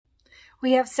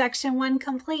We have section 1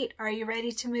 complete. Are you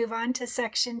ready to move on to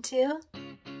section 2?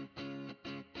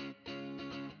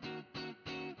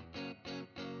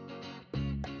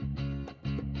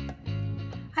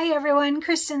 Hi everyone,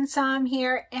 Cristin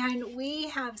here, and we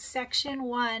have section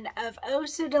 1 of Oh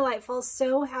So Delightful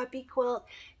So Happy Quilt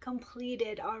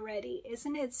completed already.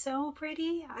 Isn't it so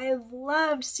pretty? I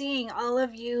loved seeing all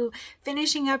of you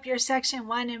finishing up your section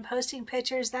 1 and posting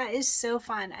pictures. That is so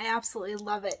fun. I absolutely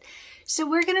love it. So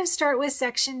we're going to start with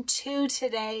section 2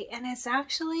 today, and it's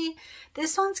actually,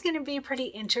 this one's going to be pretty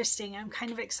interesting. I'm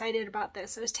kind of excited about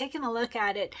this. I was taking a look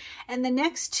at it, and the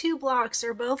next 2 blocks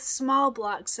are both small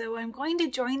blocks, so I'm going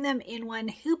to join them in one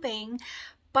hooping,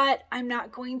 but I'm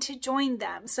not going to join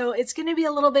them. So it's going to be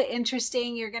a little bit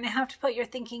interesting. You're going to have to put your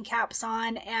thinking caps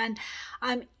on, and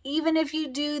even if you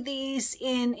do these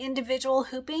in individual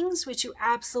hoopings, which you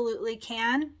absolutely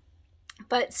can,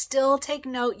 but still take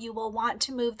note, you will want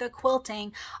to move the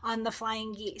quilting on the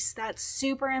flying geese. That's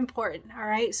super important. All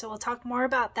right, so we'll talk more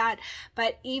about that,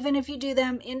 but even if you do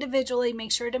them individually,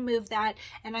 make sure to move that,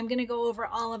 and I'm going to go over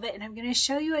all of it, and I'm going to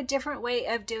show you a different way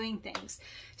of doing things.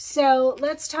 So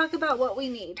let's talk about what we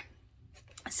need.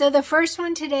 So the first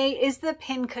one today is the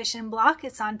pincushion block.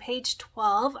 It's on page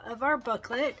 12 of our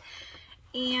booklet.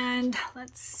 And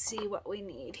let's see what we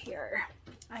need here.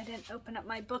 I didn't open up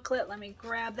my booklet. Let me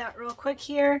grab that real quick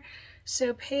here.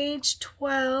 So page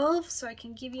 12, so I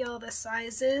can give you all the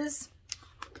sizes.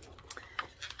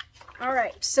 All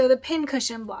right, so the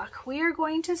pincushion block. We are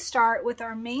going to start with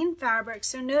our main fabric.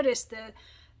 So notice the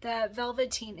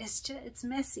velveteen is just, it's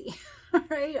messy,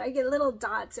 right? I get little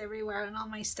dots everywhere on all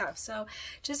my stuff. So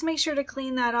just make sure to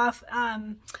clean that off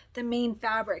the main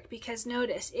fabric, because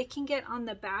notice it can get on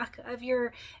the back of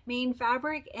your main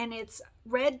fabric and it's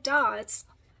red dots,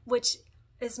 which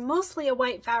is mostly a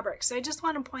white fabric. So I just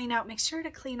want to point out, make sure to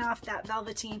clean off that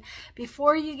velveteen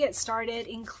before you get started,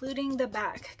 including the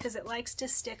back, because it likes to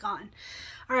stick on.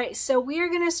 All right, so we are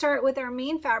going to start with our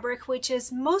main fabric, which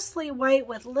is mostly white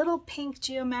with little pink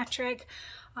geometric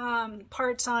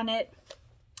parts on it.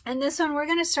 And this one we're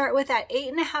going to start with at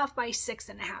 8.5 by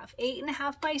 6.5.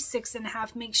 8.5 by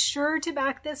 6.5. Make sure to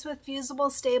back this with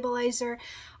Fusible stabilizer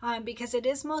because it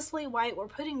is mostly white. We're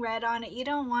putting red on it. You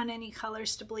don't want any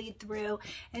colors to bleed through.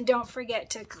 And don't forget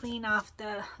to clean off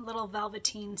the little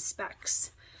velveteen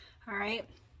specks. All right.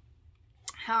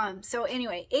 So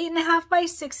anyway, 8.5 by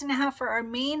 6.5 for our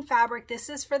main fabric. This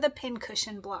is for the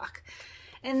pincushion block.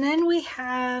 And then we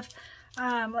have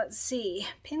let's see,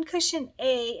 pincushion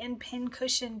A and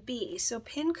pincushion B. So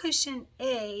pincushion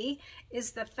A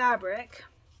is the fabric,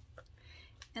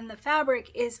 and the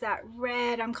fabric is that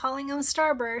red. I'm calling them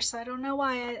starbursts. I don't know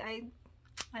why.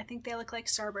 I think they look like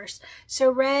starbursts.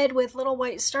 So red with little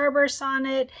white starbursts on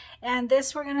it. And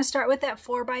this we're going to start with that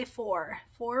 4x4.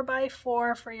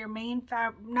 4x4 for your main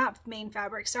fabric, not main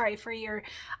fabric, sorry, for your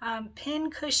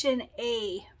pincushion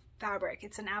A fabric.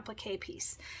 It's an applique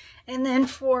piece. And then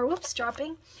for, whoops,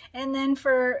 dropping. And then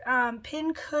for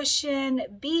pincushion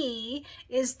B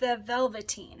is the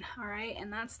velveteen, all right?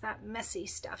 And that's that messy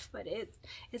stuff, but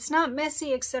it's not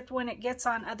messy except when it gets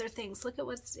on other things. Look at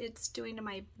what it's doing to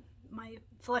my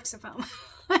Flexifoam.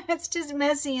 It's just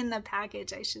messy in the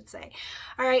package, I should say.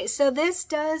 All right, so this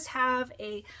does have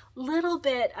a little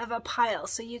bit of a pile,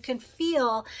 so you can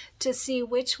feel to see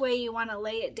which way you want to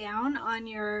lay it down on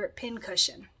your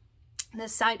pincushion.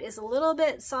 This side is a little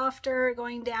bit softer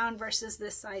going down versus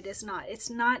this side is not. It's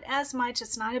not as much,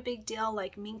 it's not a big deal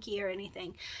like minky or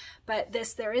anything, but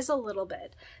there is a little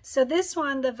bit. So this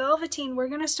one, the velveteen, we're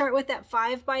going to start with that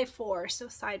 5x4, so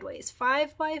sideways.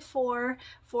 5x4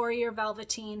 for your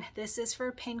velveteen. This is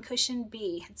for pincushion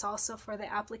B. It's also for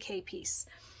the applique piece.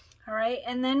 All right,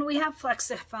 and then we have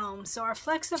Flexifoam. So our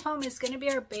Flexifoam is going to be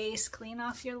our base. Clean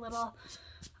off your little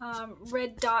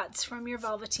red dots from your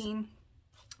velveteen.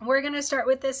 We're going to start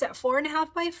with this at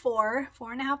 4.5x4,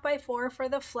 4.5x4 for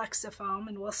the Flexifoam,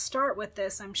 and we'll start with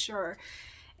this, I'm sure.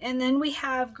 And then we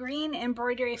have green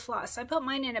embroidery floss. I put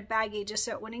mine in a baggie just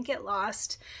so it wouldn't get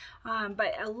lost,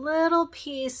 but a little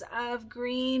piece of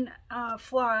green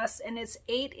floss, and it's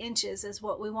 8 inches is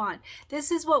what we want.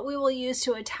 This is what we will use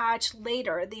to attach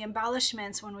later the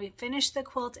embellishments. When we finish the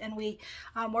quilt and we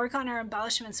work on our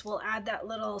embellishments, we'll add that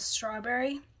little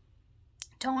strawberry.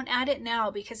 Don't add it now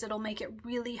because it'll make it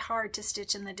really hard to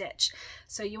stitch in the ditch.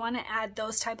 So you want to add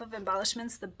those type of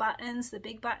embellishments, the buttons, the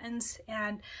big buttons,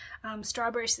 and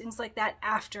strawberries, things like that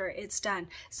after it's done.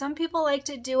 Some people like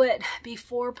to do it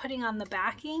before putting on the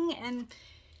backing, and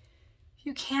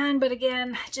you can, but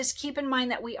again, just keep in mind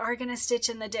that we are going to stitch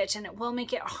in the ditch, and it will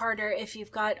make it harder if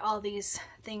you've got all these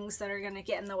things that are going to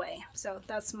get in the way. So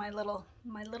that's my little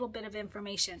my little bit of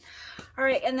information. All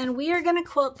right, and then we are going to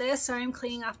quilt this. Sorry, I'm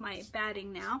cleaning off my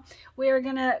batting now. We are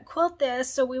going to quilt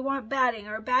this, so we want batting.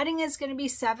 Our batting is going to be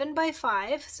 7 by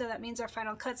 5, so that means our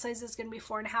final cut size is going to be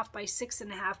 4.5 by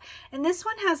 6.5. And this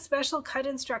one has special cut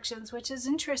instructions, which is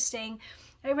interesting.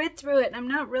 I read through it and I'm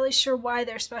not really sure why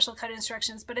there's special cut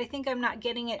instructions, but I think I'm not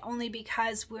getting it only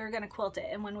because we're going to quilt it.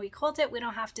 And when we quilt it, we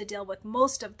don't have to deal with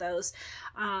most of those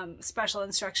special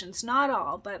instructions. Not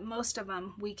all, but most of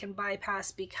them we can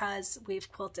bypass because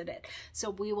we've quilted it. So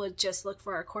we would just look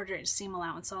for our 1/4 inch seam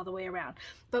allowance all the way around.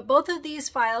 But both of these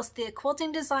files, the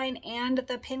quilting design and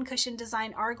the pincushion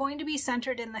design, are going to be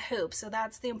centered in the hoop. So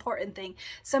that's the important thing.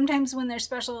 Sometimes when there's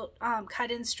special cut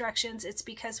instructions, it's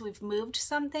because we've moved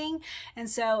something. And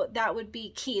so that would be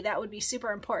key. That would be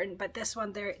super important. But this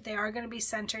one, they are going to be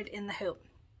centered in the hoop.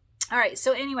 All right,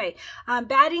 so anyway,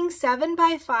 batting 7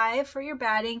 by 5 for your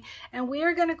batting, and we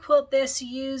are going to quilt this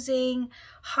using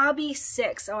Hobby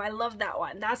 6. Oh, I love that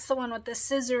one. That's the one with the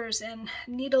scissors and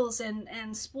needles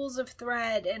and spools of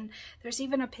thread, and there's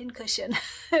even a pincushion.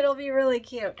 It'll be really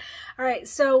cute. All right,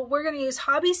 so we're going to use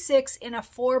Hobby 6 in a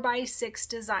 4 by 6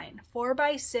 design. 4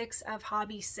 by 6 of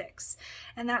Hobby 6,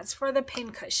 and that's for the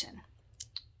pincushion.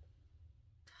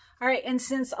 All right, and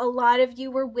since a lot of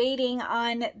you were waiting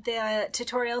on the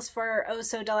tutorials for Oh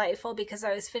So Delightful because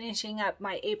I was finishing up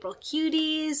my April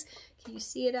Cuties. Can you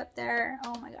see it up there?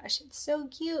 Oh my gosh, it's so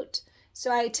cute. So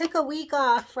I took a week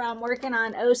off from working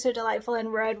on Oh So Delightful in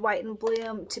Red, White, and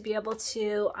Bloom to be able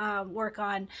to work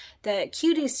on the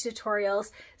Cuties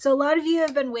tutorials. So a lot of you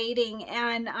have been waiting,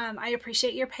 and I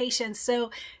appreciate your patience. So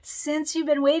since you've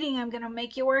been waiting, I'm going to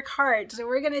make you work hard. So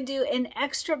we're going to do an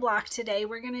extra block today.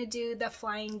 We're going to do the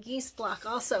Flying Geese block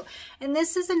also. And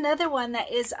this is another one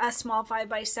that is a small 5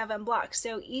 by 7 block.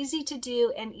 So easy to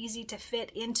do and easy to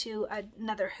fit into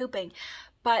another hooping.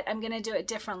 But I'm going to do it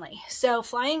differently. So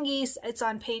Flying Geese, it's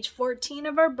on page 14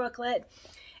 of our booklet,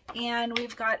 and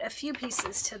we've got a few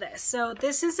pieces to this. So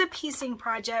this is a piecing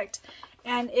project,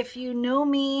 and if you know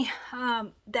me,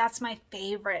 that's my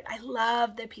favorite. I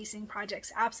love the piecing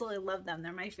projects, absolutely love them.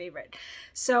 They're my favorite.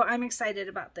 So I'm excited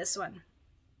about this one.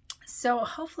 So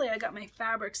hopefully I got my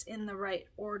fabrics in the right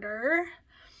order.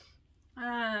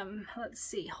 Let's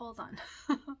see, hold on.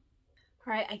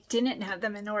 All right, I didn't have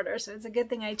them in order, so it's a good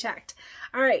thing I checked.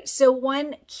 All right, so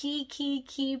one key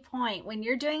point. When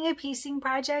you're doing a piecing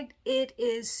project, it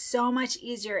is so much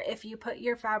easier if you put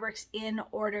your fabrics in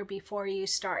order before you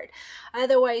start.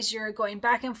 Otherwise, you're going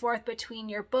back and forth between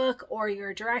your book or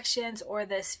your directions or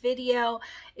this video.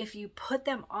 If you put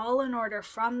them all in order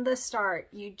from the start,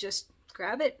 you just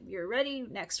grab it, you're ready,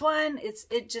 next one.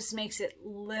 It just makes it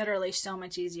literally so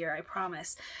much easier, I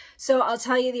promise. So I'll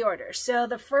tell you the order. So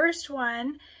the first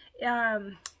one,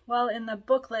 well, in the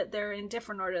booklet, they're in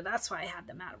different order. That's why I had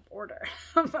them out of order.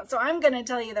 So I'm going to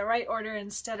tell you the right order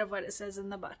instead of what it says in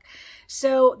the book.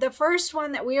 So the first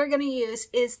one that we are going to use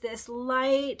is this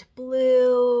light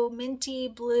blue, minty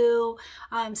blue,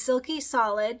 silky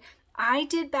solid. I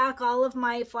did back all of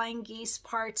my Flying Geese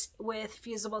parts with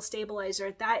Fusible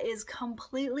stabilizer. That is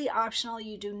completely optional.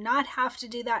 You do not have to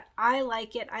do that. I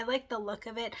like it. I like the look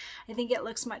of it. I think it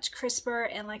looks much crisper,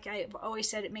 and like I've always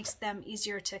said, it makes them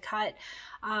easier to cut.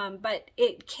 But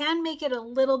it can make it a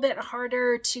little bit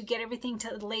harder to get everything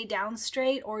to lay down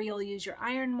straight, or you'll use your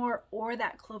iron more, or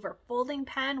that Clover folding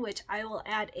pen, which I will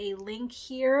add a link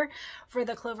here for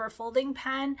the Clover folding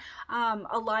pen.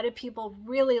 A lot of people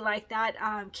really like that.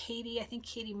 I think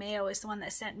Katie Mayo is the one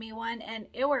that sent me one, and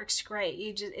it works great.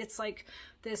 It's like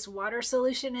this water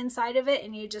solution inside of it,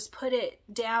 and you just put it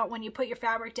down. When you put your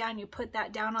fabric down, you put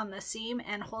that down on the seam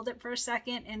and hold it for a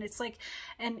second, and it's like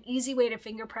an easy way to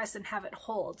finger press and have it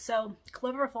hold. So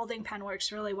Clover folding pen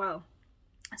works really well.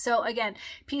 So again,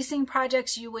 piecing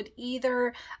projects, you would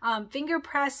either finger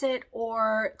press it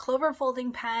or Clover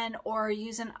folding pen or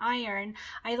use an iron.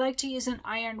 I like to use an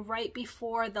iron right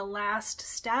before the last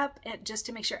step, just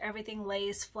to make sure everything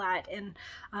lays flat. And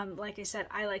like I said,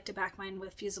 I like to back mine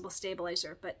with Fusible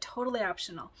stabilizer, but totally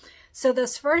optional. So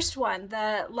this first one,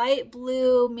 the light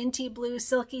blue, minty blue,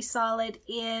 silky solid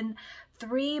in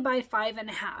 3 by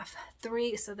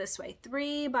 5.5. So this way,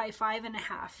 3 by 5.5.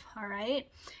 All right.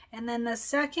 And then the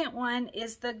second one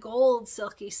is the gold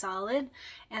silky solid,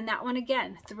 and that one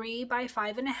again, 3 by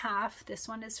 5.5. This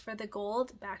one is for the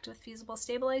gold, backed with Fusible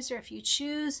stabilizer if you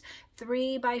choose.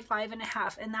 3 by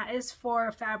 5.5, and that is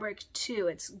for fabric 2.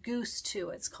 It's Goose 2.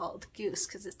 It's called Goose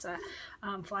because it's a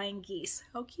Flying Geese.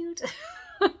 How cute.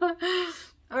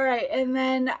 All right, And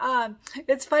then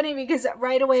it's funny because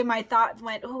right away my thought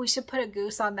went, oh, we should put a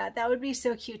goose on that. That would be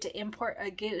so cute to import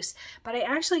a goose. But I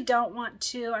actually don't want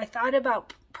to. I thought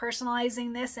about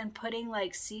personalizing this and putting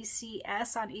like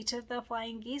CCS on each of the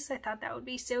flying geese. I thought that would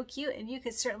be so cute, and you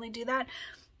could certainly do that.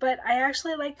 But I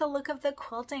actually like the look of the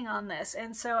quilting on this,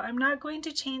 and so I'm not going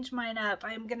to change mine up.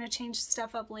 I'm going to change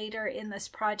stuff up later in this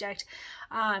project,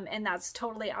 and that's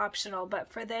totally optional.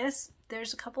 But for this,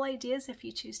 there's a couple ideas if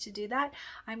you choose to do that.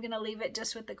 I'm going to leave it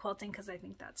just with the quilting because I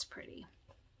think that's pretty.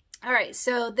 All right,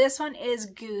 so this one is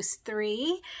Goose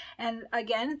 3, and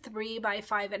again 3 by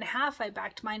 5.5. I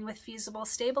backed mine with Fusible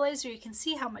stabilizer. You can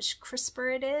see how much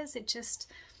crisper it is. It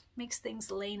just makes things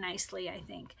lay nicely, I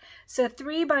think. So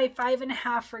 3 by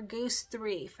 5.5 for Goose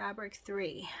 3, fabric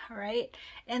 3. All right,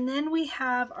 and then we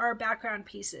have our background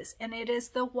pieces, and it is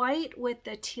the white with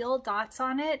the teal dots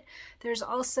on it. There's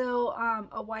also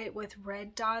a white with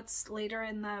red dots later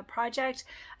in the project.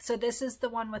 So this is the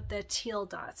one with the teal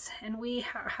dots, and we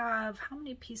have how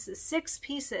many pieces? 6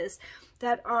 pieces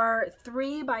that are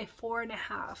 3 by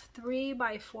 4.5, 3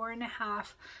 by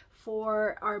 4.5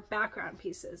 for our background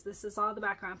pieces. This is all the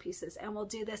background pieces, and we'll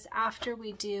do this after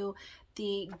we do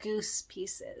the goose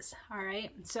pieces. All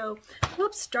right, so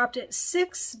whoops, dropped it.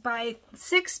 6 by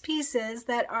 6 pieces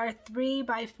that are 3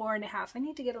 by 4.5. I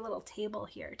need to get a little table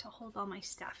here to hold all my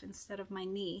stuff instead of my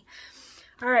knee.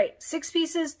 All right, 6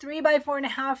 pieces, 3 by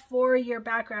 4.5 for your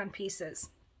background pieces.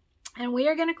 And we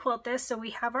are going to quilt this, so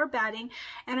we have our batting,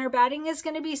 and our batting is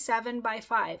going to be 7 by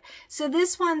 5. So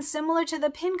this one, similar to the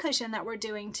pincushion that we're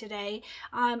doing today,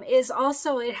 is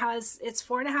also, it's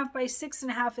 4.5 by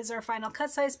 6.5 is our final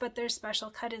cut size, but there's special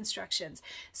cut instructions.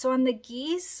 So on the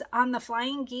geese, on the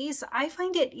flying geese, I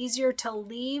find it easier to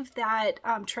leave that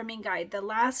trimming guide. The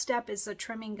last step is the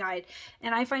trimming guide,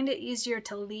 and I find it easier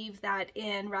to leave that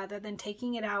in rather than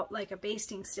taking it out like a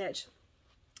basting stitch.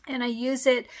 And I use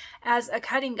it as a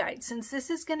cutting guide. Since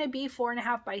this is going to be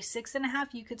 4.5 by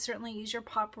 6.5, you could certainly use your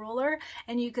pop ruler,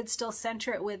 and you could still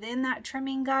center it within that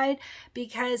trimming guide,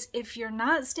 because if you're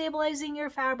not stabilizing your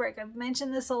fabric, I've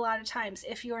mentioned this a lot of times,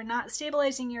 if you're not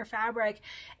stabilizing your fabric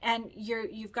and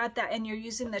you've got that and you're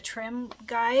using the trim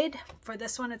guide, for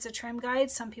this one it's a trim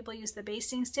guide, some people use the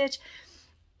basting stitch.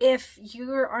 If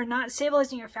you are not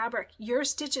stabilizing your fabric, your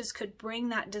stitches could bring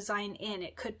that design in.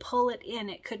 It could pull it in.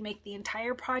 It could make the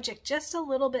entire project just a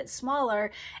little bit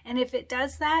smaller. And if it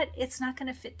does that, it's not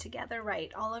going to fit together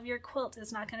right. All of your quilt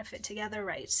is not going to fit together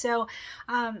right. So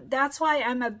that's why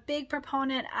I'm a big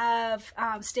proponent of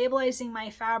stabilizing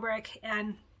my fabric,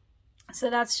 and so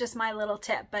that's just my little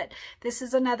tip. But this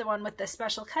is another one with the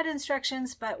special cut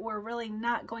instructions, but we're really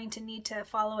not going to need to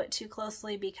follow it too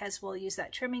closely because we'll use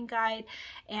that trimming guide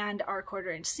and our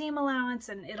 1/4 inch seam allowance,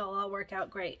 and it'll all work out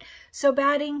great. So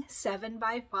batting 7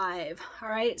 by 5. All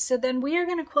right, so then we are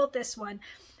going to quilt this one.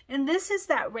 And this is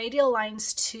that radial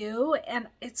lines too, and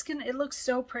it looks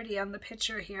so pretty on the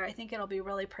picture here. I think it'll be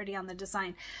really pretty on the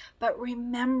design. But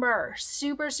remember,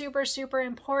 super, super, super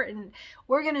important,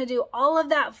 we're gonna do all of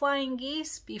that flying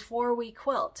geese before we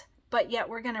quilt. But yet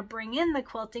we're going to bring in the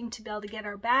quilting to be able to get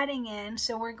our batting in.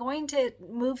 So we're going to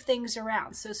move things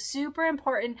around. So super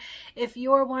important, if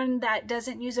you're one that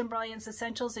doesn't use Embroider's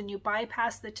Essentials and you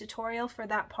bypass the tutorial for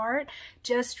that part,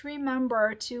 just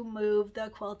remember to move the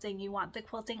quilting. You want the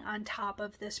quilting on top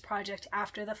of this project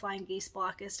after the flying geese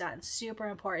block is done. Super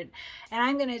important. And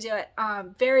I'm going to do it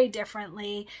very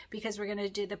differently because we're going to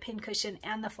do the pincushion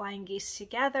and the flying geese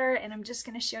together. And I'm just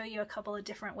going to show you a couple of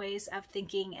different ways of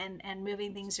thinking and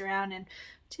moving things around, and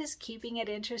just keeping it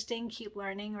interesting, keep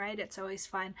learning, right? It's always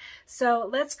fun. So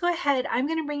let's go ahead. I'm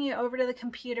going to bring you over to the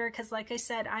computer because, like I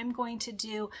said, I'm going to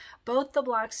do both the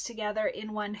blocks together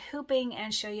in one hooping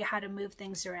and show you how to move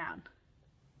things around.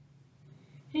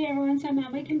 Hey everyone, so I'm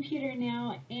at my computer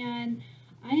now, and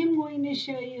I am going to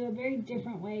show you a very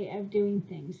different way of doing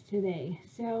things today.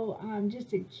 So just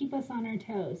to keep us on our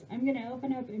toes, I'm going to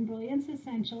open up Embroider's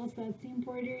Essentials. That's the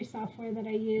embroidery software that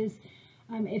I use.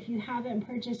 If you haven't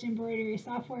purchased embroidery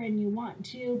software and you want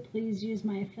to, please use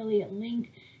my affiliate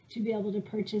link to be able to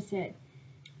purchase it.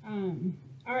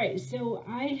 All right, so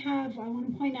I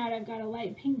want to point out I've got a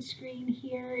light pink screen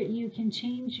here. You can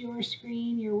change your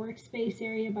screen, your workspace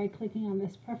area, by clicking on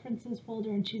this preferences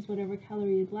folder and choose whatever color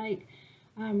you'd like.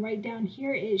 Right down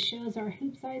here it shows our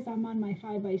hoop size. I'm on my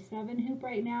 5 by 7 hoop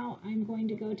right now. I'm going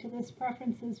to go to this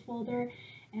preferences folder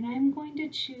and I'm going to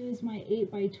choose my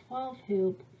 8 by 12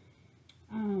 hoop.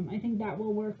 I think that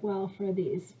will work well for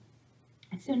these.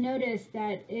 So notice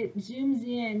that it zooms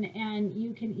in, and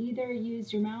you can either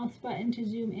use your mouse button to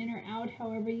zoom in or out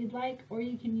however you'd like, or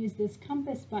you can use this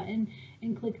compass button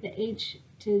and click the H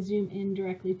to zoom in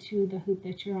directly to the hoop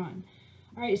that you're on.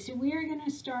 All right, so we are going to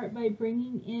start by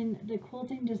bringing in the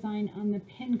quilting design on the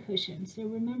pincushion. So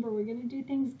remember, we're going to do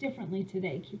things differently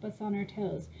today. Keep us on our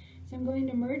toes. So I'm going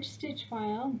to merge stitch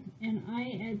file,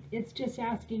 and it's just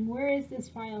asking, where is this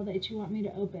file that you want me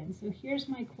to open? So here's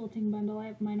my quilting bundle. I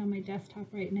have mine on my desktop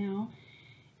right now.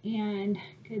 And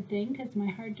good thing, because my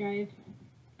hard drive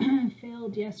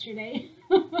failed yesterday.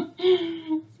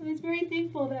 So I was very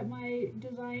thankful that my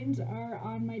designs are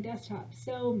on my desktop.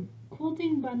 So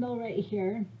quilting bundle right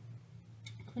here,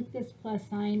 click this plus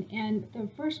sign, and the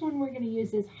first one we're going to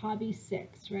use is Hobby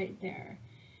 6 right there.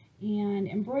 And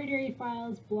embroidery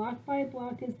files, block by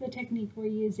block is the technique we're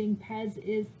using. Pez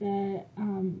is the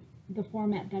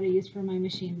format that I use for my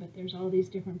machine, but there's all these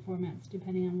different formats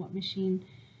depending on what machine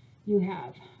you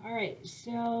have. All right,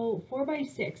 so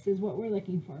 4x6 is what we're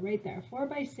looking for right there.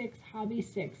 4x6, Hobby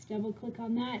 6. Double click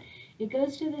on that. It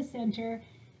goes to the center.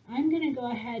 I'm going to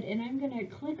go ahead and I'm going to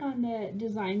click on the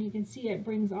design. You can see it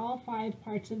brings all 5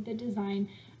 parts of the design.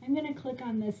 I'm going to click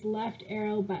on this left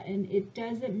arrow button. It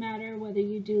doesn't matter whether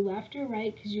you do left or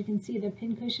right, because you can see the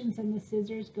pincushions and the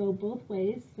scissors go both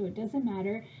ways, so it doesn't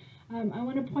matter. I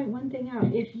want to point one thing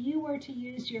out. If you were to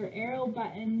use your arrow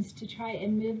buttons to try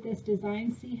and move this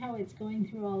design, see how it's going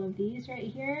through all of these right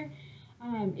here?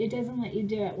 It doesn't let you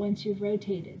do it once you've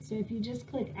rotated. So if you just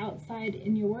click outside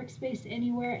in your workspace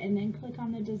anywhere and then click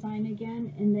on the design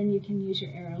again, and then you can use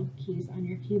your arrow keys on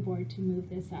your keyboard to move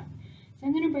this up. So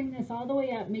I'm going to bring this all the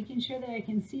way up, making sure that I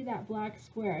can see that black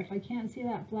square. If I can't see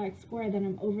that black square, then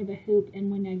I'm over the hoop, and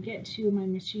when I get to my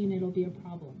machine, it'll be a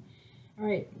problem. All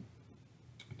right.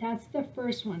 That's the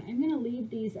first one. I'm going to leave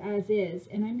these as is,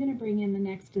 and I'm going to bring in the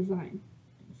next design.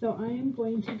 So I am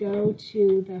going to go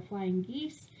to the Flying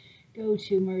Geese, go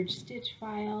to Merge Stitch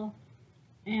File,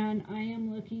 and I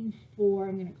am looking for,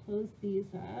 I'm going to close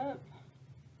these up,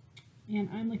 and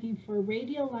I'm looking for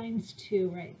Radial Lines 2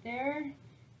 right there.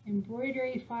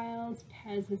 Embroidery Files,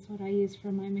 Pez is what I use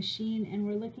for my machine, and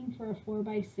we're looking for a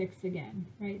 4x6 again,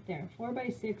 right there.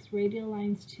 4x6, Radial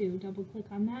Lines 2. Double click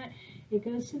on that. It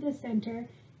goes to the center.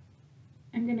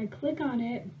 I'm going to click on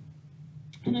it,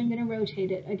 and I'm going to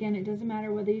rotate it. Again, it doesn't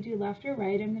matter whether you do left or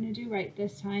right. I'm going to do right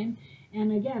this time.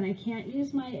 And again, I can't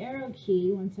use my arrow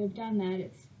key once I've done that.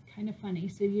 It's kind of funny.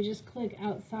 So you just click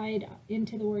outside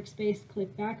into the workspace,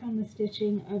 click back on the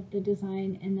stitching of the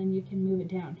design, and then you can move it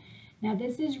down. Now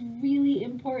this is really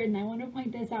important. I want to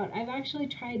point this out. I've actually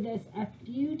tried this a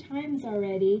few times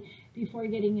already before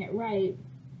getting it right.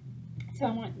 So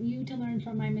I want you to learn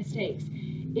from my mistakes.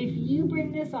 If you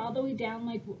bring this all the way down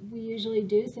like we usually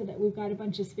do so that we've got a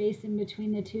bunch of space in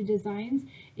between the two designs,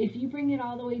 if you bring it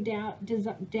all the way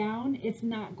down, it's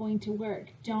not going to work.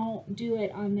 Don't do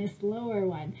it on this lower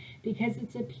one because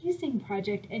it's a piecing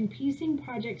project, and piecing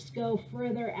projects go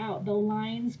further out. The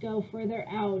lines go further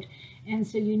out, and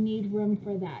so you need room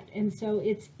for that. And so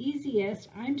it's easiest,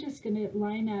 I'm just going to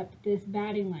line up this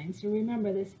batting line. So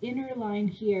remember this inner line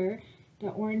here, the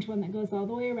orange one that goes all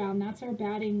the way around, that's our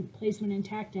batting placement and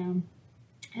tack down.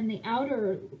 And the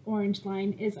outer orange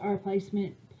line is our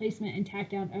placement and tack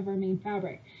down of our main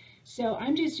fabric. So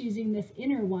I'm just using this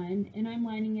inner one, and I'm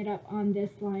lining it up on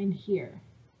this line here.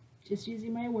 Just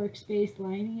using my workspace,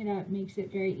 lining it up makes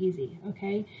it very easy,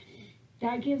 okay?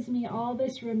 That gives me all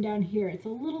this room down here. It's a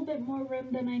little bit more room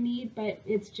than I need, but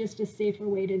it's just a safer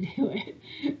way to do it.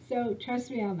 So trust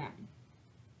me on that.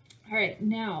 All right,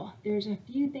 now there's a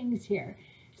few things here.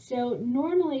 So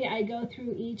normally I go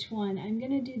through each one. I'm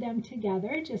going to do them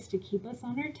together just to keep us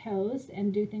on our toes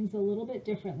and do things a little bit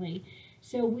differently.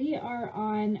 So we are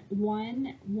on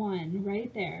 1-1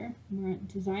 right there. We're on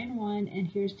design 1, and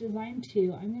here's design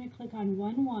 2. I'm going to click on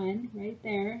 1-1 right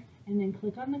there, and then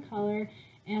click on the color.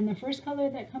 And the first color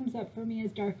that comes up for me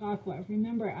is dark aqua.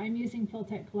 Remember, I'm using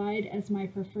Filtech Glide as my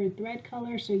preferred thread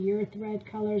color, so your thread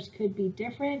colors could be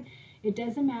different. It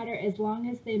doesn't matter as long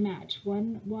as they match.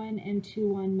 1-1 and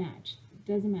 2-1 match. It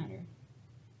doesn't matter.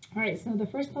 All right, so the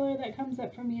first color that comes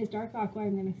up for me is dark aqua.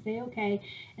 I'm going to say okay,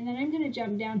 and then I'm going to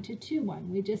jump down to 2-1.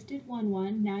 We just did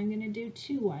 1-1. Now I'm going to do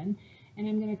 2-1, and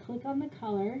I'm going to click on the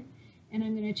color, and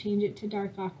I'm going to change it to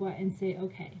dark aqua and say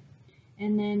okay.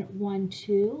 And then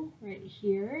 1-2 right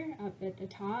here up at the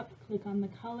top. Click on the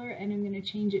color, and I'm going to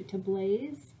change it to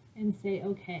blaze and say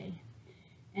okay.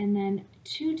 And then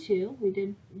 2-2, we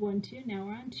did 1-2, now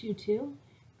we're on 2-2.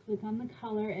 Click on the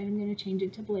color, and I'm going to change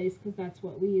it to blaze because that's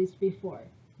what we used before.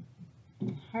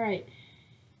 All right,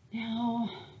 now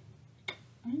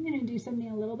I'm going to do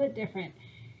something a little bit different.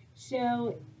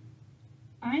 So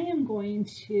I am going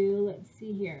to, let's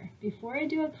see here, before I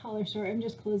do a color sort, I'm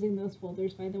just closing those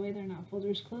folders, by the way, they're not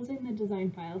folders, closing the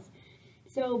design files.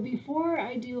 So before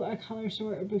I do a color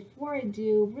sort, or before I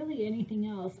do really anything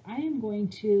else, I am going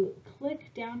to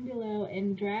click down below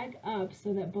and drag up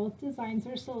so that both designs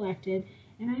are selected,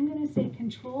 and I'm going to say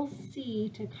Control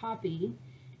C to copy,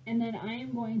 and then I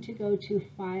am going to go to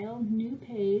File, New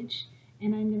Page,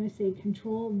 and I'm going to say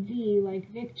Control V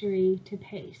like victory to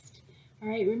paste. All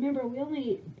right, remember we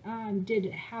only did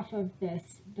half of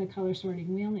this, the color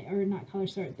sorting. We only, or not color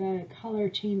sort, the color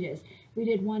changes. We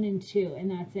did 1 and 2, and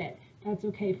that's it. That's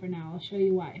okay for now. I'll show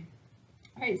you why.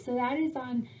 All right, so that is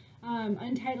on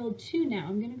Untitled 2 now.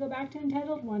 I'm going to go back to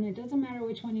Untitled 1. It doesn't matter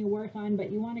which one you work on,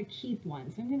 but you want to keep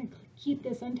one. So I'm going to keep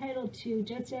this Untitled 2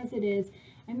 just as it is.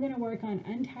 I'm going to work on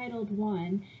Untitled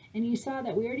 1, and you saw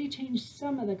that we already changed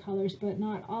some of the colors, but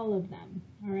not all of them.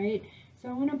 All right, so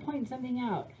I want to point something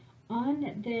out.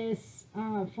 On this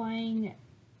flying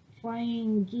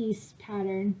geese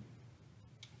pattern,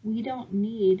 we don't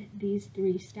need these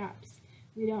 3 steps.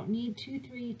 We don't need 2,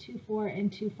 3, 2, 4,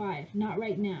 and 2, 5. Not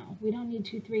right now. We don't need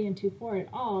 2, 3, and 2, 4 at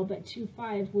all, but 2,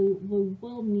 5 we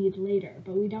will need later,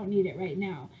 but we don't need it right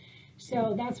now.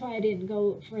 So that's why I didn't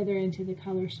go further into the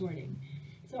color sorting.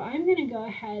 So I'm going to go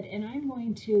ahead and I'm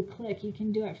going to click. You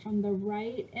can do it from the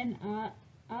right and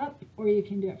up, or you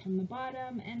can do it from the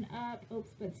bottom and up.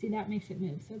 Oops, but see, that makes it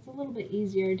move. So it's a little bit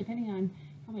easier depending on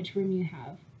how much room you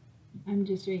have. I'm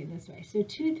just doing it this way. So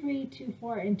 2, 3, 2,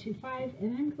 4, and 2, 5,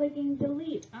 and I'm clicking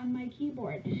delete on my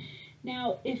keyboard.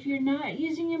 Now, if you're not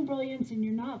using Embrilliance and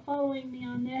you're not following me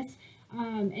on this,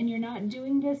 and you're not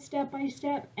doing this step by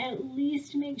step, at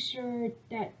least make sure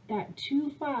that that 2,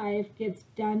 5 gets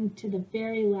done to the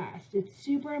very last. It's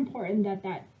super important that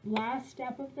that last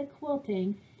step of the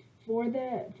quilting for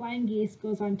the flying geese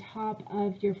goes on top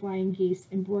of your flying geese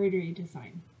embroidery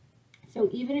design. So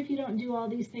even if you don't do all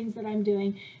these things that I'm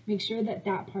doing, make sure that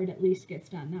that part at least gets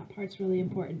done. That part's really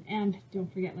important. And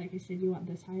don't forget, like I said, you want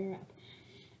this higher up.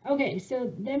 Okay,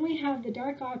 so then we have the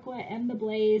dark aqua and the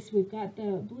blaze. We've got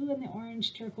the blue and the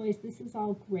orange turquoise. This is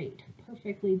all great,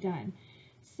 perfectly done.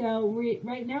 So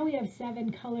right now we have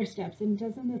 7 color steps, and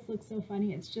doesn't this look so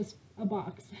funny? It's just a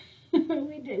box.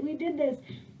 we did this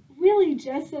really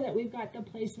just so that we've got the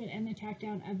placement and the tack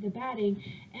down of the batting,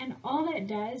 and all that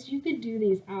does, you could do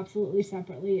these absolutely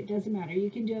separately. It doesn't matter.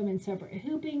 You can do them in separate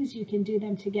hoopings. You can do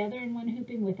them together in one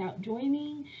hooping without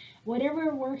joining,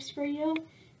 whatever works for you.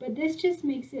 But this just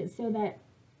makes it so that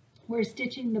we're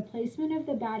stitching the placement of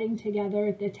the batting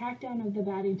together, the tack down of the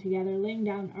batting together, laying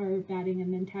down our batting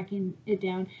and then tacking it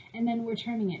down, and then we're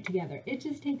turning it together. It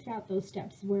just takes out those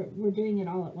steps. We're doing it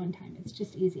all at one time. It's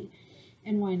just easy.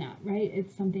 And why not, right?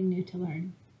 It's something new to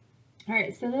learn. All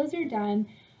right, so those are done.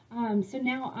 So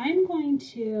now I'm going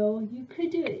to, you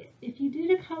could do it, if you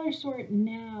did a color sort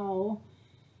now,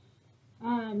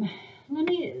 let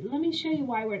me show you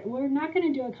why we're not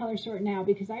going to do a color sort now,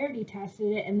 because I already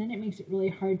tested it, and then it makes it really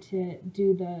hard to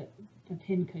do the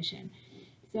pincushion.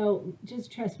 So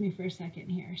just trust me for a second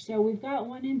here. So we've got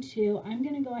 1 and 2. I'm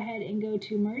going to go ahead and go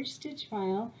to Merge Stitch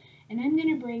File, and I'm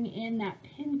going to bring in that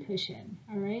pincushion.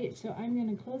 All right, so I'm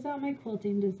going to close out my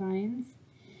quilting designs,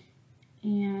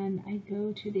 and I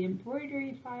go to the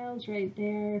embroidery files right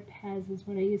there. Pez is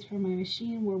what I use for my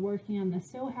machine. We're working on the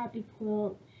So Happy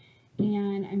quilt,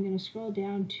 and I'm going to scroll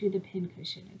down to the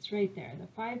pincushion. It's right there, the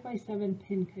 5x7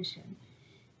 pincushion.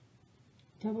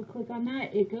 Double click on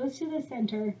that. It goes to the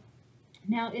center.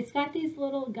 Now it's got these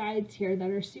little guides here that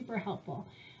are super helpful.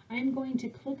 I'm going to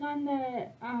click on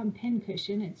the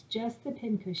pincushion. It's just the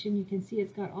pincushion. You can see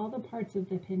it's got all the parts of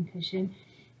the pincushion,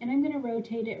 and I'm going to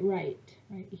rotate it right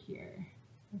here.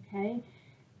 Okay,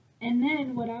 and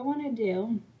then what I want to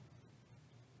do,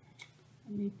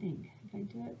 let me think, if I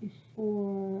do it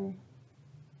before,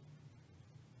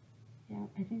 yeah,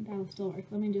 I think that'll still work.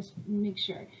 Let me just make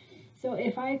sure. So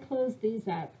if I close these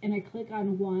up and I click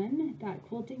on 1, that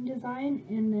quilting design,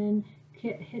 and then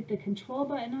hit the control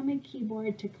button on my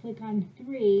keyboard to click on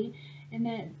 3, and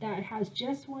that has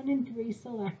just 1 and 3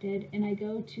 selected, and I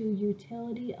go to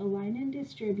Utility, Align and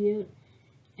Distribute,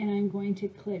 and I'm going to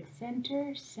click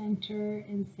Center, Center,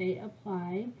 and say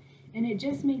Apply, and it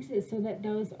just makes it so that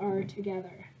those are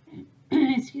together.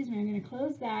 Excuse me, I'm going to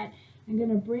close that. I'm going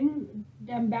to bring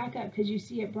them back up because you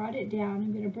see it brought it down.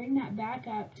 I'm going to bring that back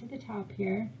up to the top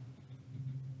here.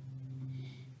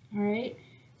 All right.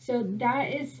 So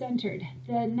that is centered.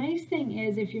 The nice thing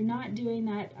is, if you're not doing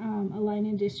that align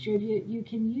and distribute, you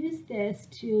can use this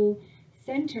to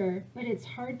center, but it's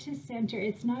hard to center.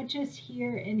 It's not just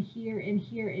here and here and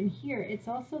here and here. It's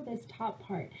also this top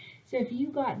part. So if you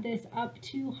got this up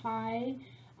too high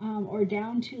or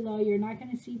down too low, you're not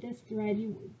going to see this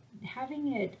thread.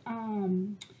 Having it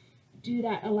do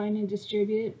that align and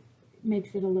distribute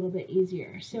makes it a little bit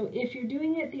easier. So if you're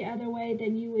doing it the other way,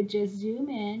 then you would just zoom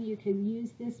in. You could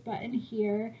use this button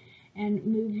here and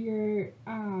move your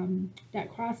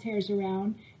that crosshairs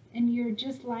around, and you're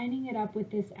just lining it up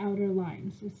with this outer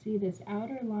line. So see this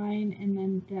outer line, and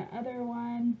then the other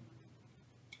one.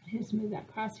 Just move that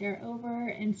crosshair over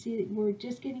and see we're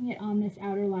just getting it on this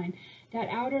outer line. That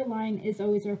outer line is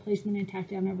always our placement and tack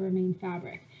down of our main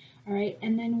fabric. All right,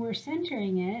 and then we're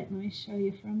centering it. Let me show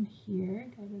you from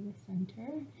here. Go to the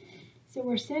center. So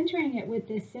we're centering it with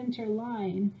this center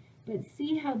line, but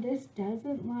see how this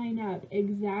doesn't line up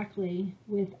exactly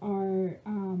with our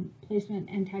placement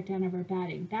and tack down of our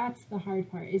batting. That's the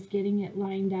hard part, is getting it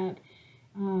lined up.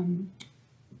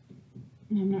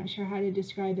 I'm not sure how to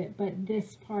describe it, but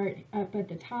this part up at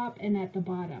the top and at the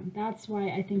bottom. That's why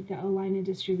I think the Align and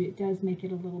Distribute does make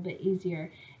it a little bit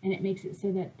easier, and it makes it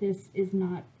so that this is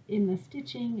not in the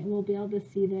stitching. We'll be able to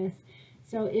see this.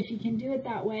 So if you can do it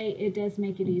that way, it does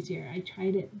make it easier. I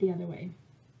tried it the other way,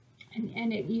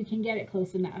 and you can get it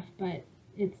close enough, but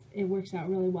it works out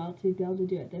really well to be able to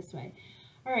do it this way.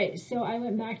 All right, so I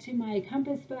went back to my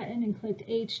compass button and clicked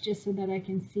H just so that I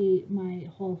can see my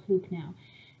whole hoop now.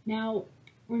 Now,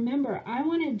 remember, I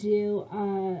want to do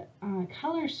a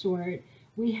color sort.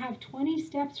 We have 20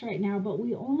 steps right now, but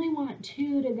we only want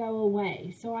 2 to go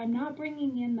away. So I'm not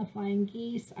bringing in the flying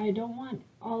geese. I don't want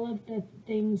all of the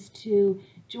things to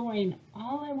join.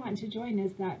 All I want to join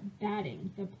is that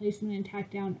batting, the placement and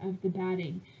tack down of the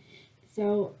batting.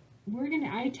 So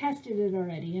I tested it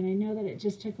already, and I know that it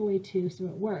just took away 2, so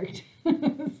it worked.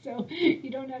 So you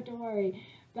don't have to worry.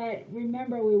 But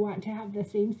remember, we want to have the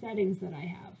same settings that I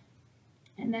have.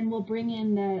 And then we'll bring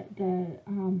in the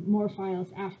more files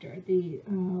after, the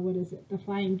the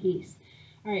flying geese.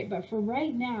 All right, but for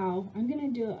right now, I'm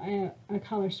going to do a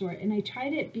color sort. And I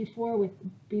tried it before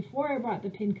I brought the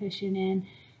pincushion in,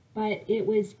 but it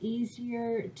was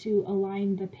easier to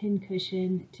align the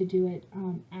pincushion to do it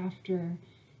after,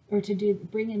 or to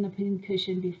bring in the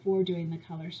pincushion before doing the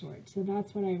color sort. So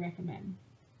that's what I recommend.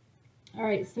 All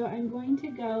right, so I'm going to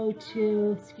go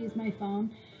to, excuse my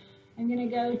phone, I'm going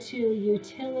to go to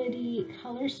Utility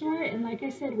Color Sort, and like I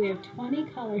said, we have 20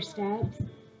 color steps.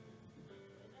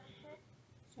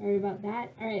 Sorry about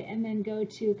that. All right, and then go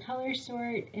to Color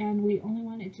Sort, and we only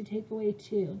want it to take away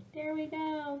 2. There we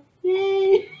go.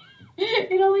 Yay!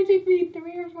 It only took me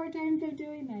 3 or 4 times of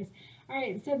doing this. All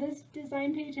right, so this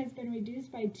design page has been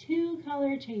reduced by 2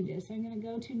 color changes. So I'm going to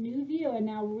go to New View, and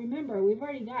now remember, we've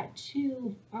already got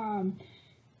 2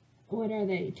 what are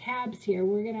they, tabs here.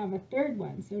 We're going to have a 3rd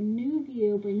one. So New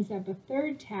View brings up a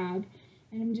 3rd tab,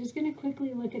 and I'm just going to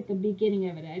quickly look at the beginning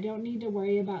of it. I don't need to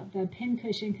worry about the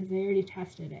pincushion because I already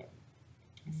tested it.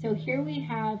 So here we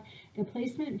have the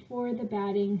placement for the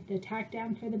batting, the tack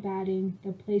down for the batting,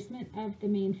 the placement of the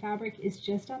main fabric is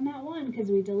just on that one because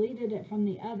we deleted it from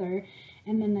the other,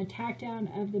 and then the tack down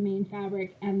of the main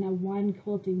fabric and the one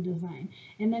quilting design.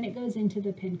 And then it goes into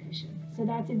the pincushion. So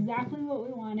that's exactly what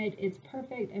we wanted. It's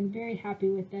perfect. I'm very happy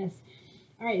with this.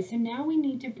 All right, so now we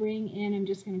need to bring in, I'm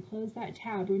just going to close that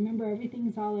tab. Remember,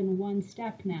 everything's all in one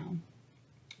step now.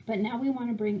 But now we want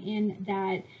to bring in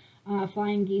that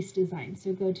flying geese design.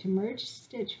 So go to Merge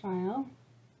Stitch File,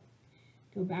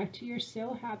 go back to your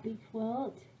So Happy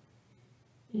quilt,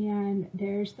 and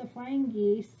there's the flying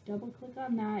geese. Double click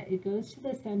on that, it goes to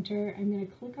the center. I'm going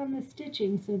to click on the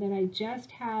stitching so that I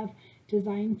just have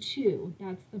design 2,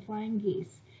 that's the flying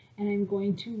geese, and I'm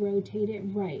going to rotate it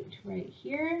right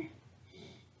here,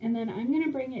 and then I'm going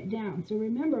to bring it down. So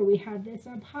remember, we had this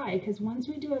up high because once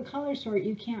we do a color sort,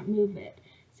 you can't move it.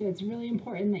 So it's really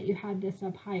important that you had this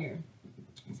up higher.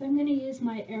 So I'm going to use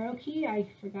my arrow key. I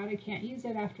forgot I can't use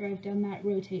it after I've done that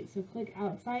rotate. So click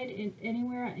outside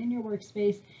anywhere in your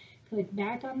workspace, click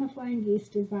back on the flying geese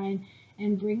design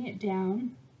and bring it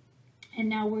down. And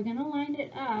now we're going to line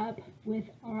it up with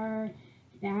our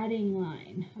batting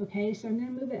line. Okay, so I'm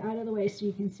going to move it out of the way so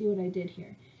you can see what I did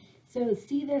here. So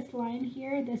see this line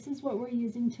here? This is what we're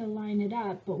using to line it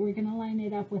up, but we're going to line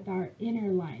it up with our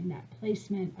inner line, that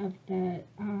placement of the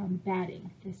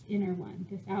batting, this inner one.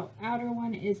 This outer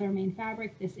one is our main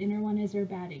fabric, this inner one is our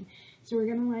batting. So we're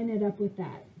going to line it up with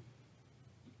that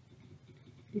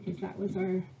because that was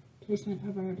our placement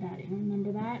of our batting.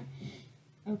 Remember that?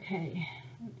 Okay,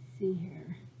 let's see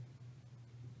here.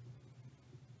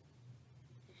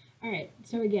 All right,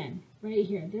 so again, right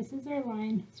here, this is our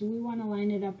line, so we want to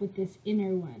line it up with this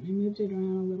inner one. I moved it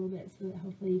around a little bit so that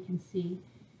hopefully you can see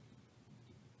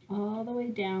all the way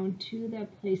down to the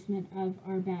placement of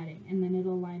our batting, and then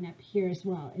it'll line up here as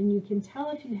well. And you can tell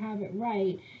if you have it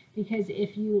right, because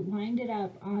if you lined it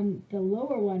up on the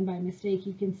lower one by mistake,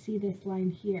 you can see this line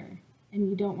here. and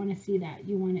you don't want to see that.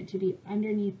 You want it to be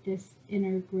underneath this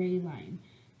inner gray line.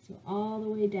 So all the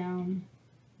way down,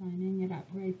 lining it up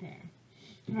right there.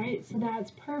 All right, so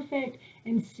that's perfect.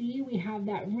 And see, we have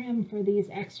that rim for these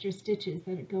extra stitches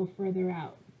that go further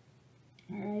out.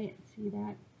 All right, see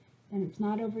that? And it's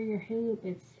not over your hoop,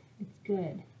 it's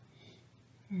good.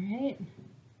 All right.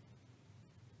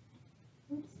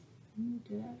 Oops, I moved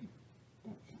it up.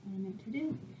 That's what I meant to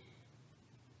do.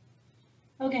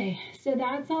 Okay, so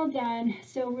that's all done.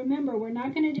 So remember, we're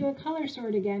not going to do a color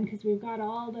sort again because we've got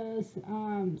all those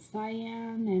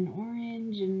cyan and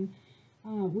orange, and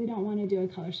we don't want to do a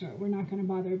color sort. We're not going to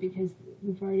bother because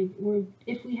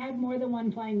if we had more than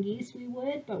one flying geese, we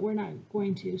would, but we're not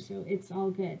going to, so it's all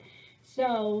good.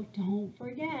 So don't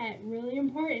forget, really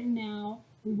important now,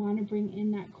 we want to bring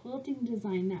in that quilting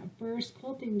design, that first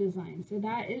quilting design. So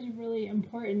that is really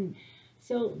important.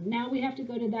 So now we have to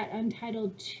go to that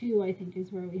Untitled 2, I think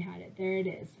is where we had it. There it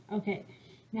is. Okay,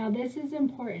 now this is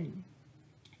important.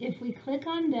 If we click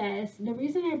on this, the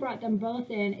reason I brought them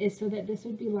both in is so that this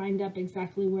would be lined up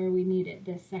exactly where we need it,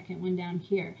 this second one down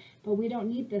here. But we don't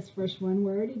need this first one.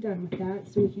 We're already done with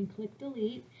that. So we can click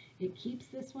delete. It keeps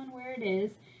this one where it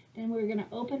is. Then we're going to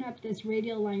open up this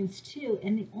radial lines 2,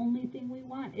 and the only thing we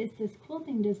want is this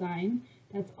quilting design.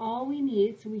 That's all we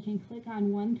need, so we can click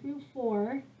on 1 through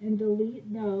 4 and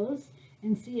delete those,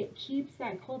 and see it keeps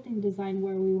that quilting design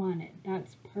where we want it.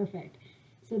 That's perfect.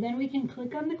 So then we can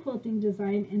click on the quilting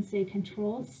design and say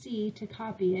Control-C to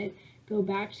copy it, go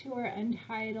back to our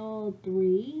Untitled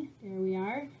 3, there we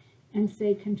are, and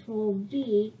say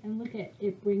Control-V, and look at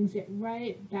it brings it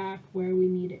right back where we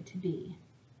need it to be.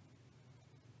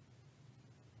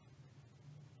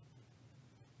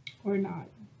 Or not.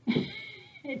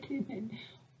 It didn't.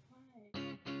 Why?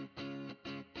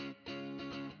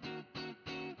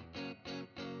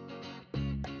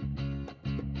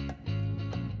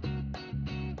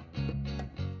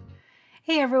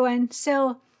 Hey everyone,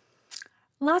 so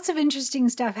lots of interesting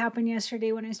stuff happened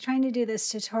yesterday when I was trying to do this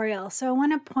tutorial. So I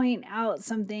want to point out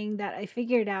something that I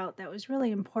figured out that was really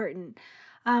important.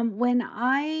 Let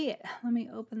me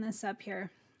open this up here.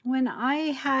 When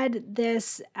I had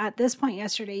this at this point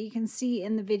yesterday, you can see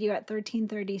in the video at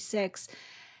 13:36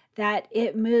 that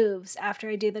it moves after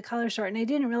I do the color sort. And I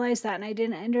didn't realize that, and I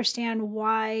didn't understand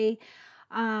why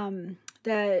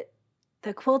the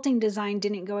quilting design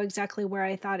didn't go exactly where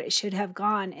I thought it should have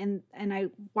gone. And I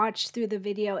watched through the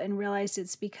video and realized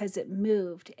it's because it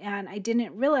moved. And I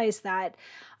didn't realize that.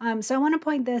 So I want to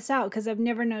point this out because I've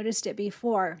never noticed it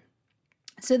before.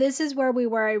 So this is where we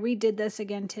were. I redid this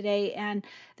again today, and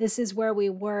this is where we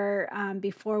were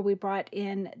before we brought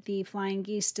in the flying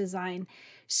geese design.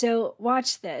 So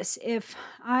watch this. If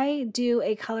I do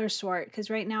a color sort,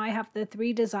 because right now I have the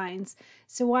 3 designs.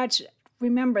 So watch,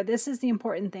 remember, this is the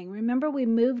important thing. Remember, we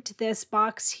moved this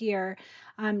box here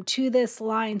to this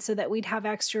line so that we'd have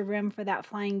extra room for that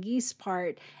flying geese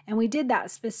part. And we did that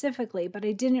specifically, but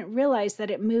I didn't realize that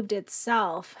it moved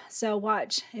itself. So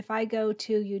watch, if I go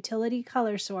to Utility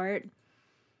Color Sort,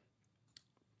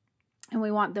 and we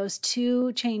want those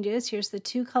 2 changes. Here's the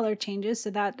 2 color changes. So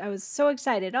that I was so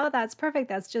excited. Oh, that's perfect.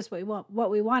 That's just what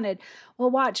we wanted. Well,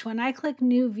 watch, when I click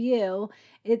New View,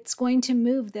 it's going to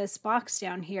move this box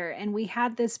down here. And we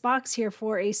had this box here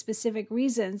for a specific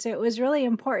reason. So it was really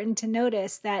important to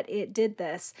notice that it did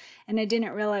this. And I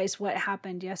didn't realize what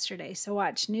happened yesterday. So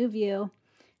watch, New View.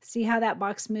 See how that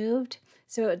box moved?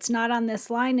 So it's not on this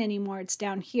line anymore, it's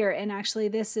down here, and actually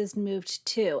this is moved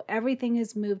too. Everything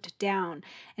is moved down.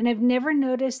 And I've never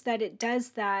noticed that it does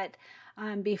that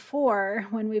before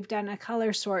when we've done a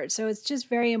color sort. So it's just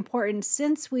very important.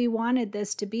 Since we wanted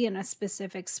this to be in a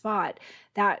specific spot,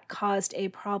 that caused a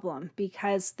problem,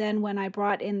 because then when I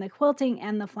brought in the quilting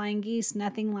and the flying geese,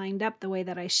 nothing lined up the way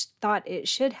that I thought it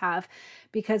should have,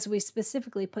 because we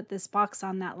specifically put this box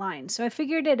on that line. So I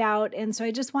figured it out, and so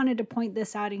I just wanted to point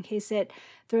this out in case it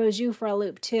throws you for a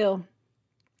loop too.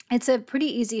 It's a pretty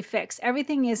easy fix.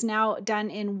 Everything is now done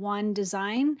in one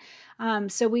design,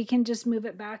 so we can just move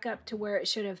it back up to where it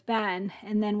should have been,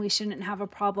 and then we shouldn't have a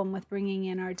problem with bringing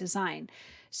in our design.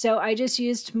 So I just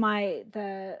used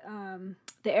the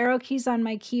arrow keys on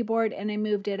my keyboard, and I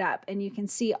moved it up, and you can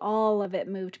see all of it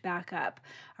moved back up.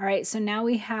 All right, so now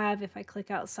we have, if I click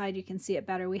outside, you can see it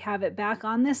better. We have it back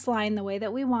on this line the way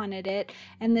that we wanted it,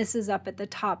 and this is up at the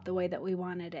top the way that we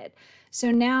wanted it. So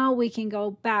now we can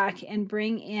go back and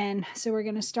bring in, so we're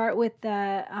going to start with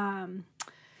the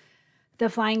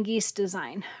flying geese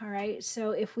design. All right,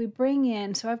 so if we bring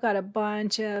in, so I've got a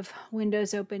bunch of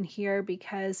windows open here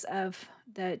because of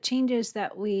the changes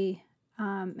that we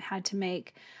had to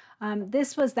make.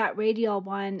 This was that radial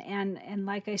one, and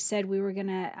like I said, we were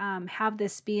gonna have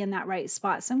this be in that right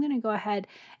spot. So I'm gonna go ahead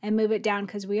and move it down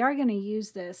because we are gonna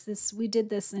use this. We did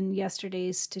this in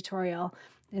yesterday's tutorial.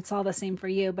 It's all the same for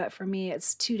you, but for me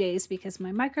it's 2 days because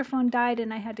my microphone died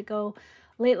and I had to go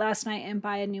late last night and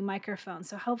buy a new microphone.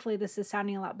 So hopefully this is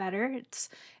sounding a lot better.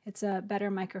 It's a better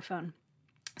microphone.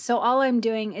 So all I'm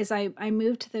doing is I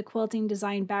moved the quilting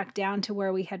design back down to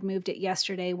where we had moved it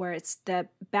yesterday, where it's the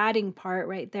batting part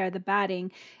right there. The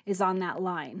batting is on that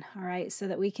line, all right, so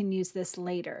that we can use this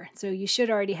later. So you should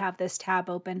already have this tab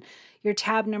open. Your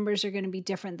tab numbers are going to be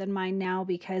different than mine now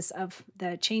because of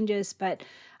the changes, but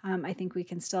I think we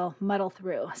can still muddle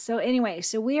through. So anyway,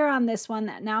 so we are on this one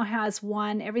that now has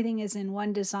one, everything is in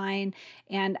one design,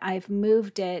 and I've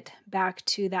moved it back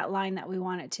to that line that we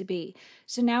want it to be.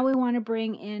 So now we want to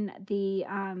bring in the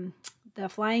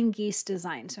flying geese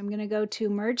design. So I'm going to go to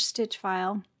merge stitch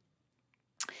file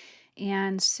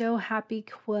and So Happy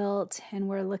Quilt, and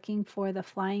we're looking for the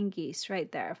flying geese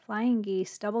right there. Flying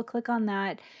geese, double click on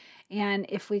that. And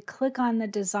if we click on the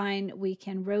design, we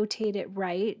can rotate it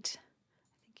right.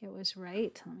 It was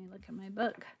right. Let me look at my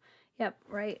book. Yep,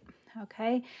 right.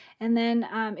 Okay. And then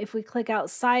if we click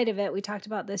outside of it, we talked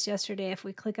about this yesterday. If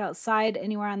we click outside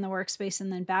anywhere on the workspace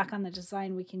and then back on the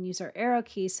design, we can use our arrow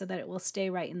keys so that it will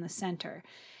stay right in the center.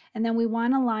 And then we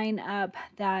want to line up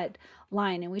that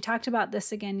line. And we talked about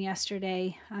this again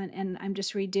yesterday, and I'm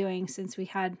just redoing since we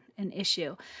had an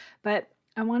issue. But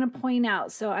I want to point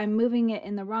out, so I'm moving it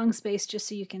in the wrong space just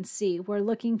so you can see. We're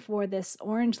looking for this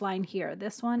orange line here,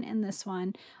 this one and this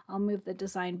one. I'll move the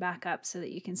design back up so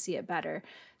that you can see it better.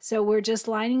 So we're just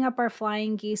lining up our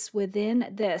flying geese within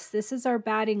this. This is our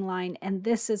batting line, and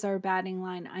this is our batting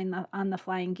line on the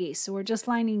flying geese. So we're just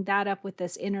lining that up with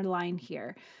this inner line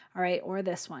here, all right, or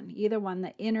this one, either one,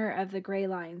 the inner of the gray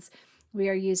lines we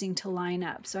are using to line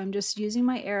up. So I'm just using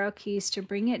my arrow keys to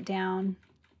bring it down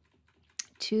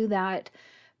to that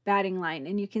batting line,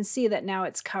 and you can see that now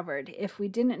it's covered. If we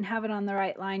didn't have it on the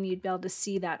right line, you'd be able to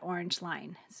see that orange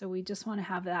line. So we just want to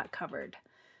have that covered.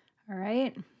 All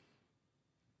right.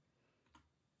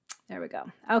 There we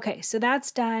go. Okay, so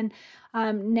that's done.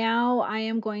 Now I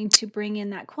am going to bring in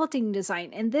that quilting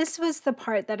design. And this was the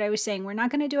part that I was saying, we're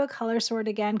not going to do a color sort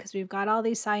again because we've got all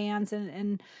these cyans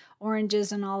and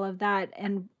oranges and all of that.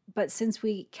 But since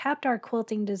we kept our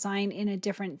quilting design in a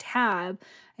different tab,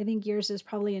 I think yours is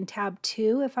probably in tab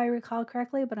 2 if I recall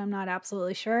correctly, but I'm not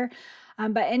absolutely sure.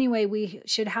 But anyway, we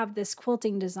should have this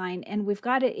quilting design, and we've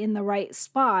got it in the right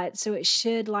spot, so it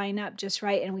should line up just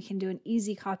right, and we can do an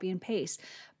easy copy and paste.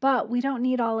 But we don't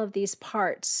need all of these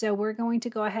parts, so we're going to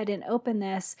go ahead and open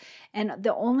this, and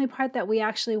the only part that we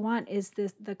actually want is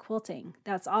the quilting.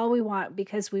 That's all we want,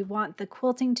 because we want the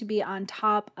quilting to be on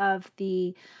top of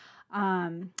the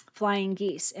flying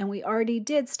geese, and we already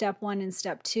did step 1 and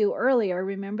step 2 earlier.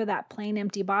 Remember that plain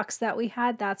empty box that we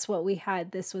had? That's what we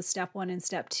had. This was step 1 and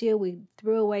step 2. We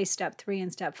threw away step 3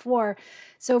 and step 4.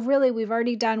 So really we've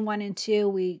already done 1 and 2.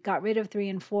 We got rid of 3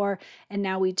 and 4, and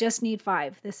now we just need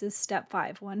 5. This is step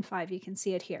 5, 1, 5. You can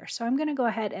see it here. So I'm going to go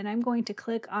ahead and I'm going to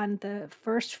click on the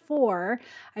first 4.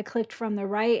 I clicked from the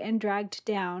right and dragged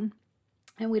down.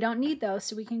 And we don't need those,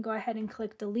 so we can go ahead and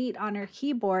click delete on our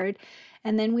keyboard,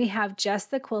 and then we have just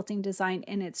the quilting design,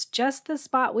 and it's just the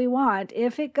spot we want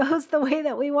if it goes the way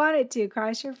that we want it to.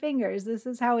 Cross your fingers. This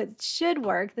is how it should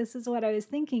work. This is what I was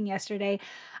thinking yesterday.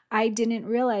 I didn't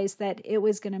realize that it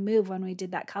was going to move when we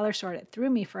did that color sort. It threw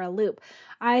me for a loop.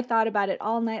 I thought about it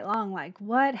all night long, like,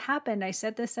 what happened? I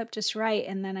set this up just right,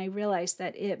 and then I realized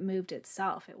that it moved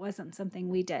itself. It wasn't something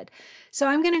we did. So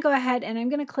I'm going to go ahead and I'm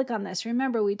going to click on this.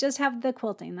 Remember, we just have the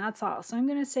quilting, that's all. So I'm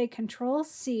going to say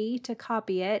Control-C to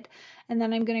copy it, and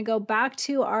then I'm going to go back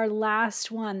to our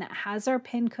last one that has our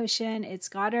pincushion. It's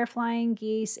got our flying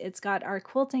geese. It's got our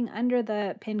quilting under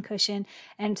the pincushion,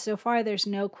 and so far there's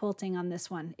no quilting on this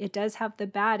one. It does have the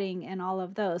batting and all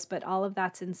of those, but all of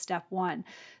that's in step 1.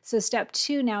 So step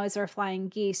 2 now is our flying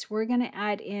geese. We're going to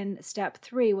add in step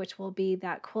 3, which will be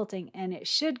that quilting, and it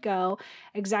should go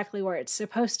exactly where it's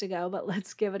supposed to go, but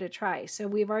let's give it a try. So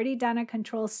we've already done a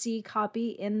Control-C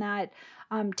copy in that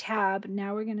tab.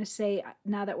 Now we're going to say,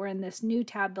 now that we're in this new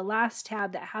tab, the last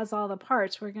tab that has all the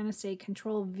parts, we're going to say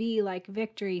Control-V like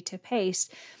victory to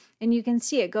paste. And you can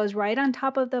see it goes right on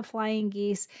top of the flying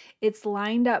geese. It's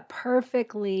lined up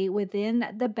perfectly within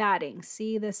the batting.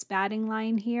 See this batting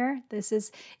line here?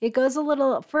 It goes a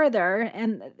little further,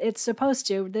 and it's supposed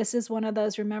to. This is one of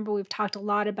those, remember we've talked a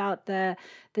lot about the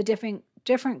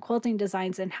different quilting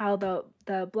designs and how the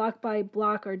block by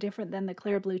block are different than the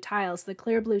clear blue tiles. The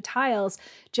clear blue tiles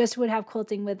just would have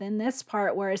quilting within this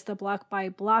part, whereas the block by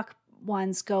block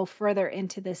ones go further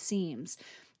into the seams.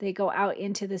 they go out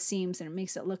into the seams, and it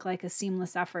makes it look like a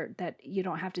seamless effort that you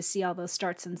don't have to see all those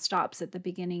starts and stops at the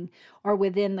beginning or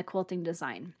within the quilting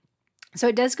design. So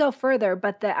it does go further,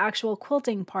 but the actual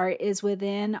quilting part is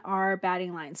within our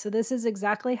batting line. So this is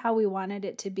exactly how we wanted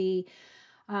it to be.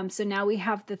 So now we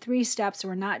have the 3 steps.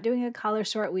 We're not doing a color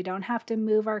sort. We don't have to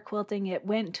move our quilting. It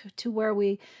went to where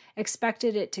we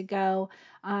expected it to go.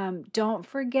 Don't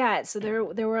forget, so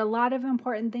there were a lot of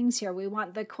important things here. We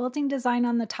want the quilting design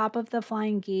on the top of the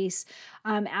flying geese.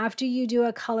 After you do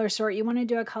a color sort, you want to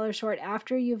do a color sort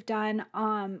after you've done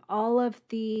all of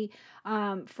the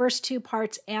first 2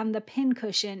 parts and the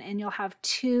pincushion, and you'll have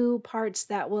 2 parts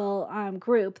that will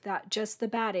group that just the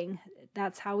batting.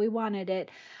 That's how we wanted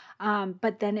it.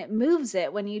 But then it moves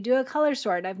it when you do a color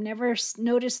sort. I've never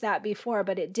noticed that before,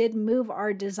 but it did move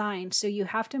our design. So you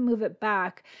have to move it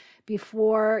back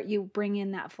before you bring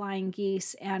in that flying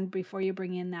geese and before you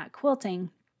bring in that quilting.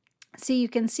 See, you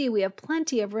can see we have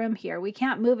plenty of room here. We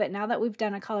can't move it now that we've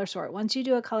done a color sort. Once you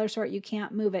do a color sort, you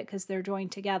can't move it because they're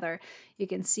joined together. You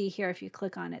can see here if you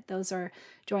click on it, those are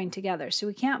joined together. So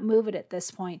we can't move it at this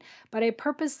point. But I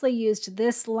purposely used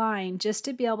this line just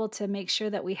to be able to make sure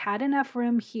that we had enough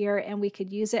room here and we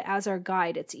could use it as our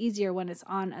guide. It's easier when it's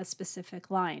on a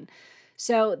specific line.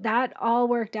 So that all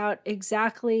worked out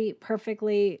exactly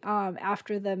perfectly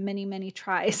after the many, many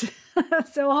tries.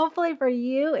 So hopefully for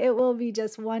you, it will be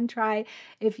just one try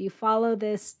if you follow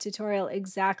this tutorial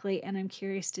exactly, and I'm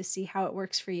curious to see how it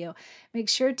works for you. Make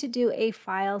sure to do a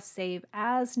file save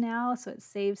as now. So it's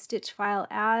save stitch file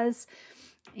as,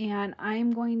 and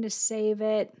I'm going to save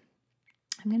it.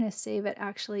 I'm going to save it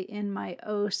actually in my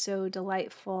Oh So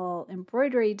Delightful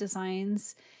Embroidery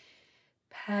Designs.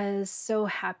 Has So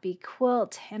Happy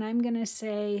Quilt, and I'm gonna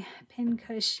say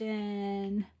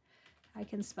pincushion. I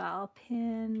can spell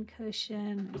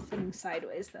pincushion. I'm sitting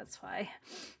sideways, that's why.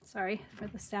 Sorry for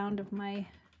the sound of my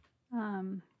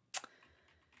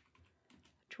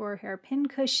drawer here.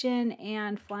 Pincushion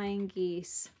and flying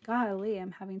geese. Golly,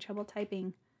 I'm having trouble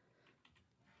typing.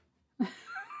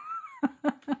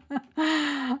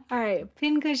 All right,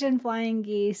 pincushion, flying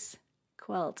geese,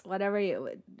 quilt, whatever you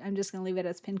would. I'm just going to leave it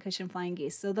as pincushion, flying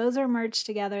geese. So those are merged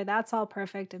together. That's all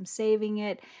perfect. I'm saving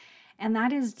it. And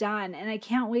that is done. And I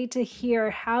can't wait to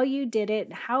hear how you did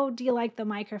it. How do you like the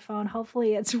microphone?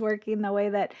 Hopefully it's working the way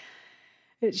that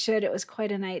it should. It was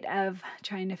quite a night of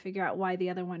trying to figure out why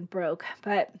the other one broke.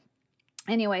 But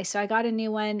anyway, so I got a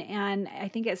new one and I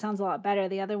think it sounds a lot better.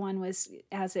 The other one was,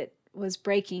 as it was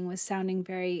breaking, was sounding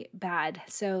very bad.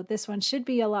 So this one should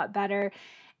be a lot better.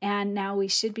 And now we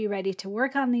should be ready to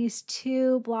work on these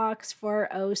 2 blocks for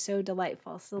Oh So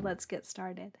Delightful. So let's get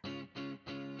started.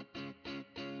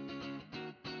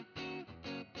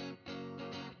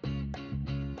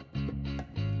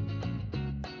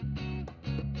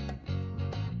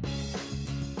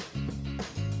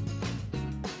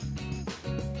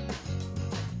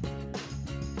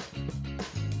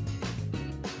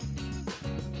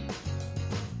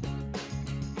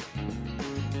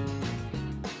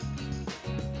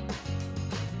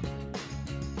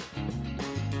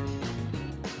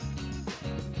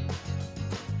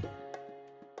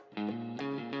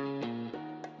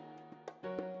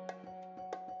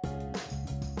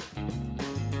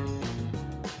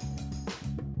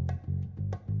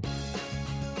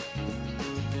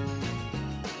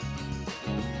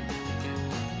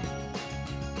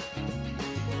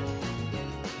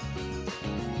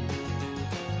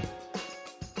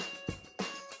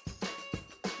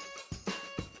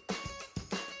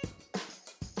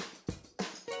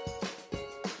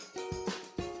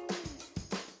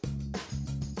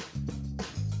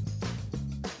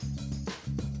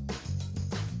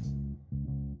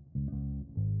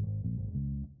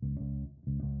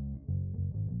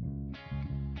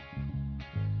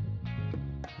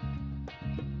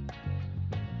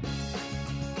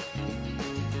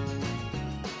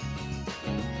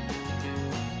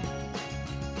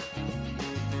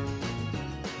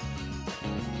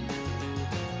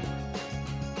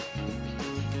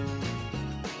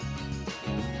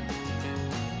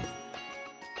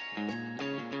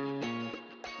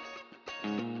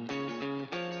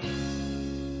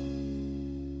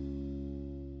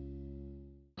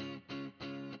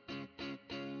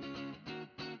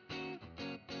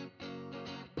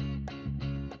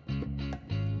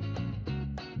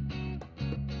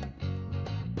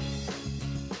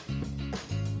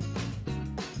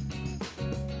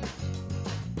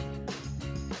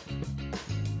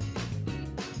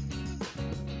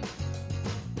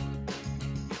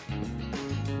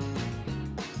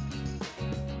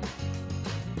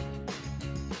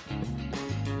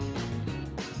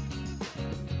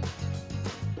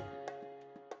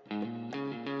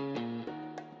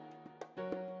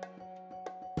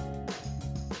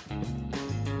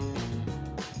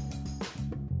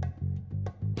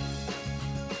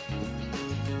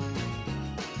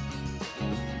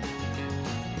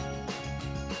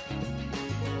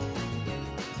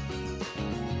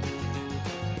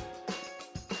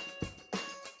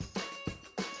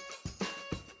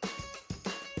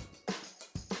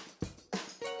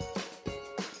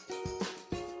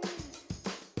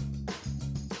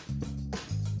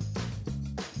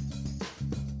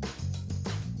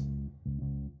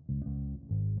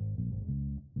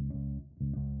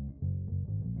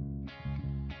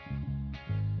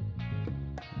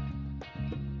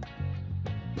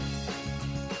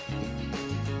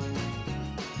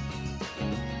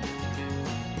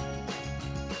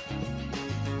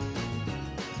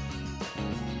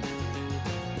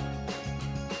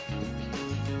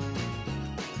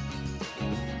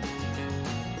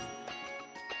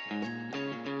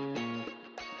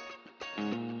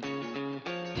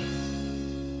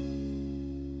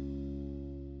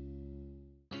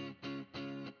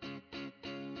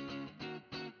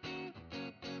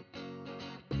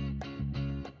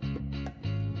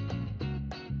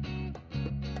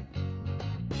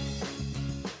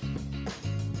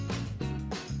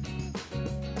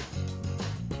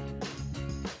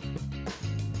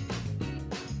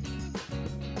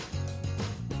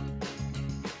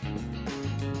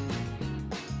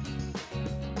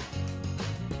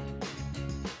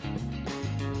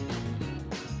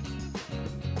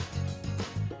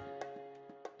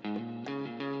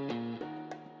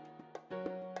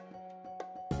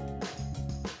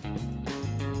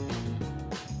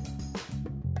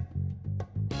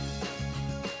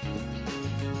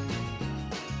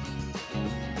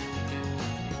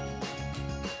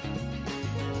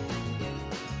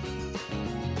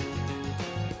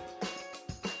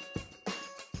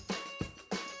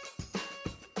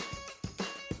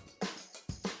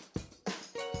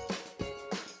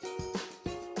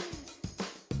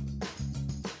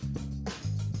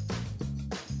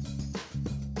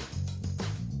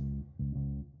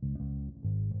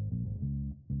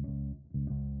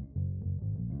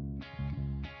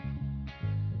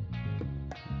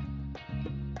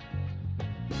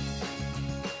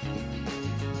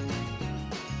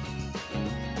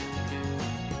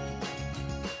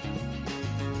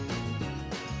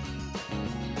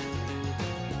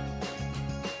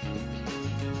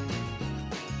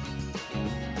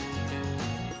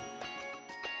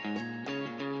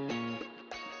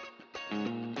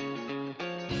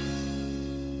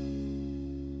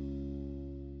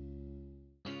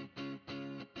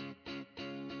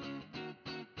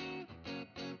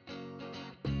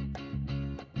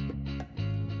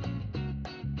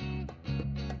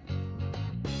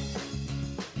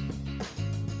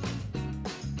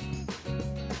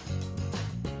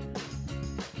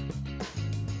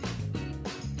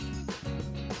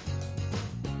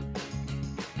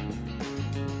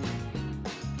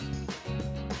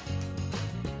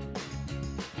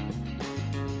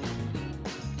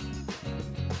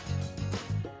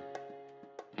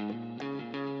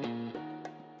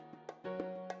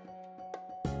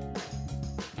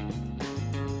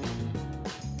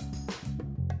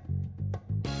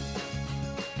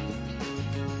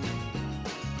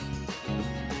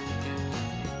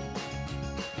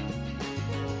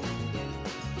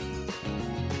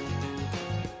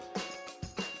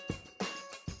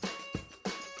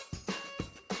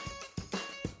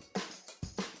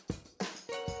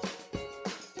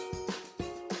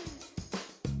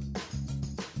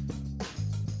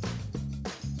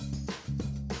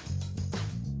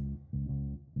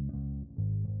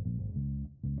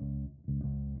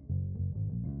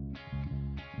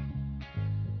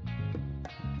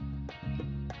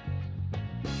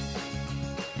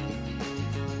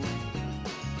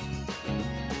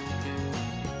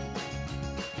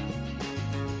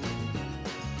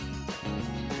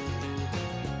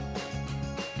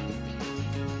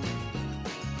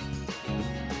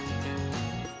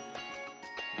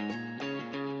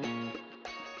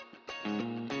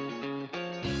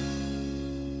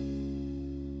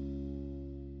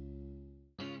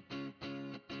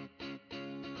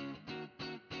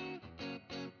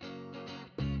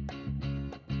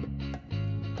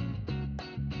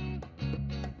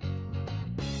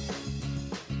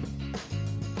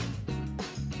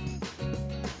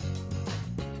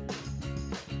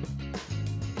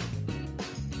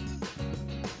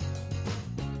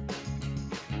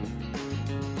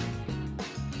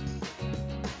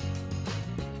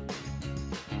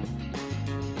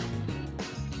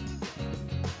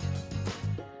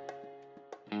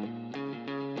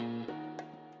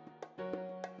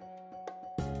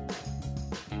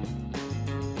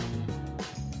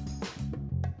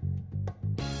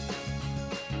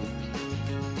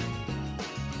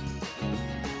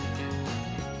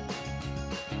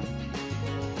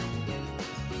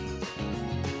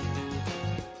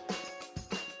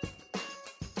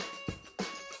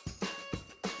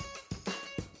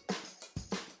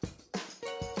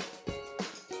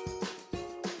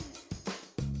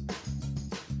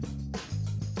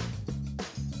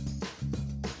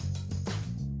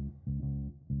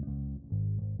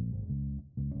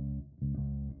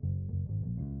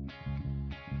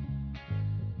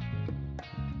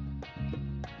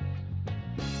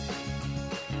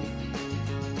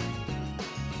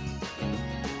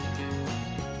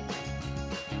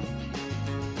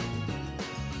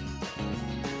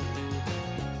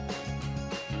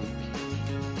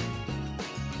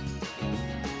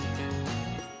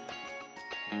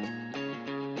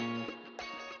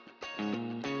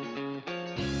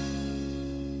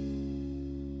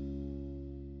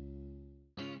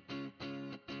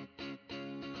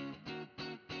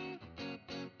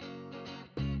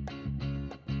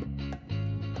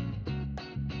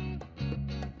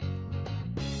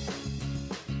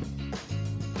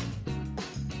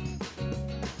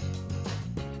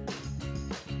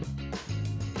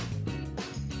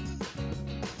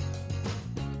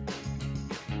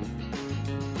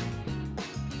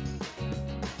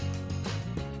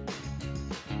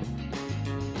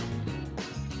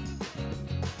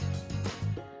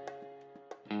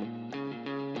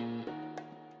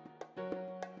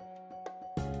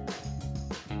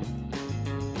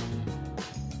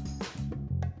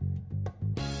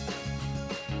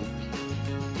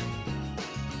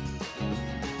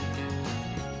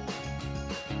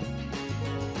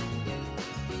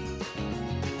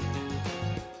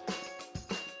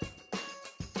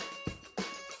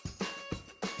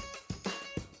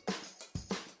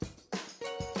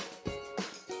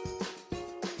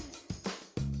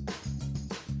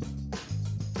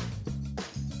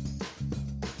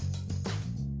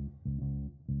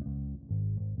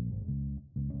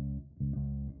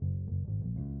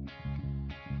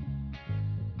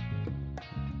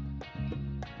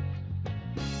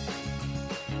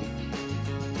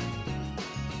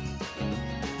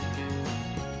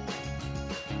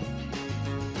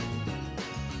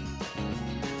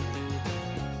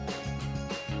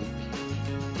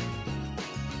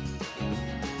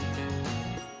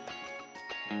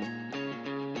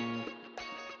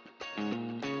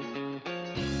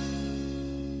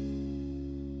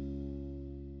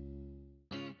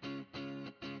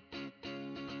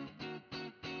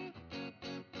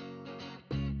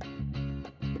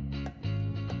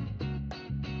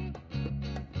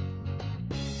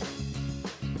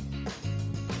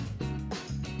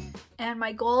 And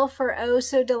my goal for Oh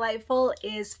So Delightful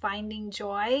is finding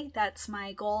joy. That's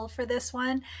my goal for this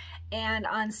one. And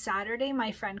on Saturday,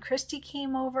 my friend Cristin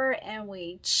came over and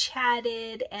we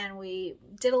chatted and we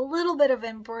did a little bit of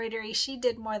embroidery. She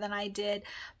did more than I did,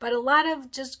 but a lot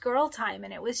of just girl time.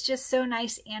 And it was just so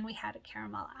nice. And we had a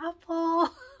caramel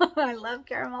apple. I love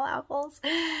caramel apples.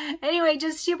 Anyway,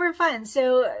 just super fun.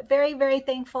 So very, very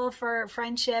thankful for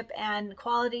friendship and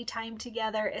quality time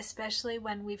together, especially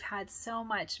when we've had so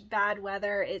much bad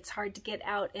weather. It's hard to get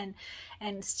out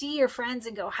and see your friends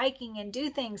and go hiking and do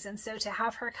things. And so to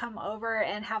have her come over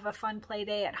and have a fun play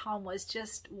day at home was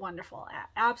just wonderful.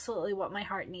 Absolutely what my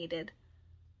heart needed.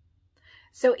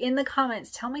 So in the comments,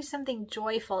 tell me something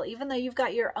joyful, even though you've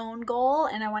got your own goal,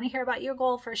 and I want to hear about your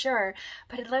goal for sure,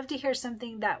 but I'd love to hear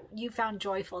something that you found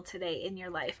joyful today in your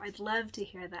life. I'd love to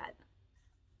hear that.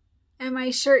 And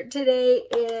my shirt today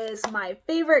is, my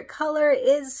favorite color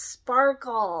is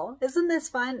sparkle. Isn't this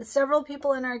fun? Several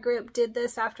people in our group did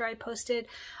this after I posted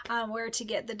where to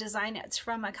get the design. It's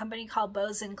from a company called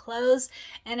Bows and Clothes,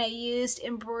 and I used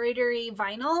embroidery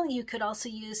vinyl. You could also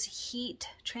use heat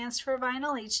transfer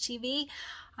vinyl, HTV.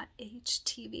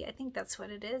 HTV, I think that's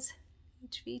what it is.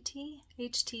 HVT?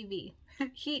 HTV.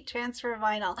 Heat transfer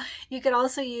vinyl. You could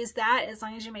also use that as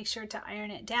long as you make sure to iron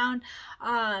it down,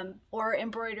 or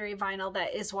embroidery vinyl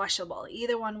that is washable.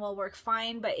 Either one will work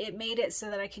fine, but it made it so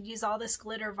that I could use all this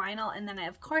glitter vinyl, and then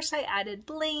of course I added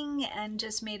bling and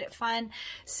just made it fun.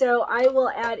 So I will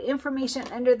add information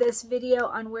under this video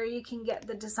on where you can get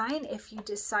the design if you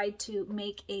decide to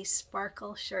make a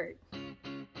sparkle shirt.